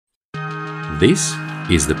This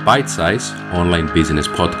is the Bite Size Online Business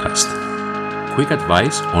Podcast. Quick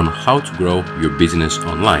advice on how to grow your business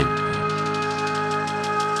online.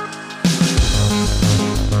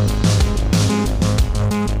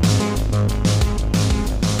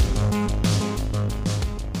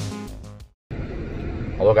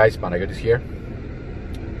 Hello guys, Panayotis here.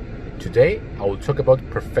 Today I will talk about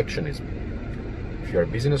perfectionism. If you're a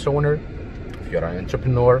business owner, if you're an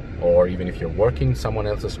entrepreneur, or even if you're working in someone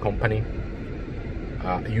else's company,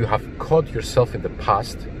 you have caught yourself in the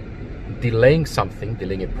past delaying something,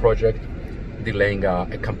 delaying a project, delaying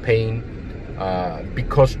a campaign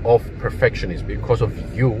because of perfectionism, because of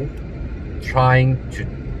you trying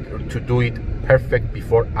to do it perfect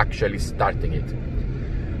before actually starting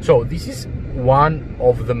it. So this is one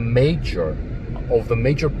of the major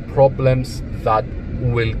problems that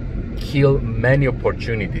will kill many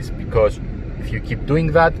opportunities, because if you keep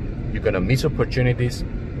doing that, you're gonna miss opportunities,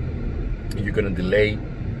 you're gonna delay,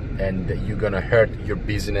 and you're gonna hurt your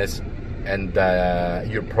business and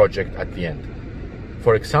your project at the end.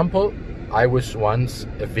 For example, I was once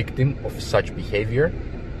a victim of such behavior,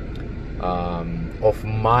 of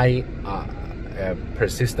my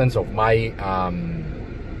persistence, of my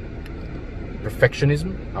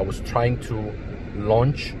perfectionism. I was trying to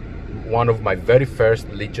launch one of my very first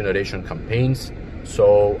lead generation campaigns,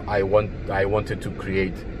 so I wanted to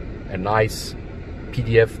create a nice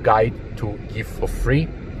PDF guide to give for free,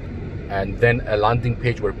 and then a landing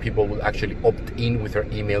page where people will actually opt in with their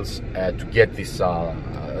emails to get this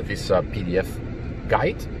PDF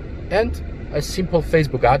guide, and a simple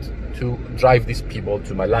Facebook ad to drive these people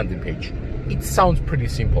to my landing page. It sounds pretty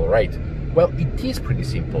simple, right? Well, it is pretty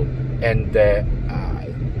simple, and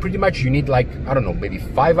pretty much you need, like, I don't know, maybe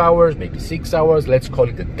 5 hours, maybe 6 hours, let's call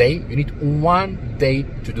it a day. You need 1 day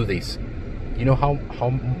to do this. You know how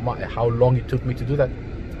long it took me to do that?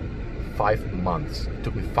 5 months. It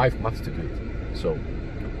took me 5 months to do it. So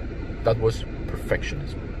that was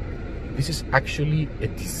perfectionism. This is actually a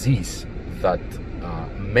disease that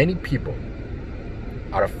many people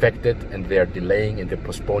are affected, and they are delaying and they're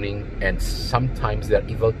postponing, and sometimes they're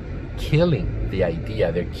even killing the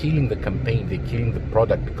idea, they're killing the campaign, they're killing the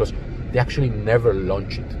product because they actually never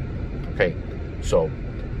launch it. Okay, so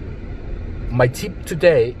my tip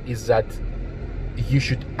today is that you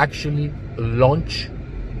should actually launch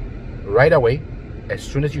right away, as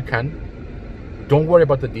soon as you can. Don't worry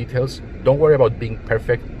about the details, don't worry about being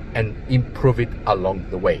perfect, and improve it along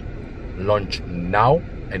the way. Launch now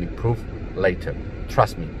and improve later.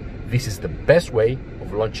 Trust me, this is the best way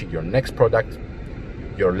of launching your next product,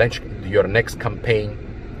 your next campaign,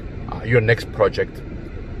 your next project,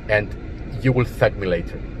 and you will thank me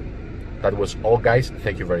later. That was all, guys.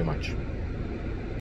 Thank you very much.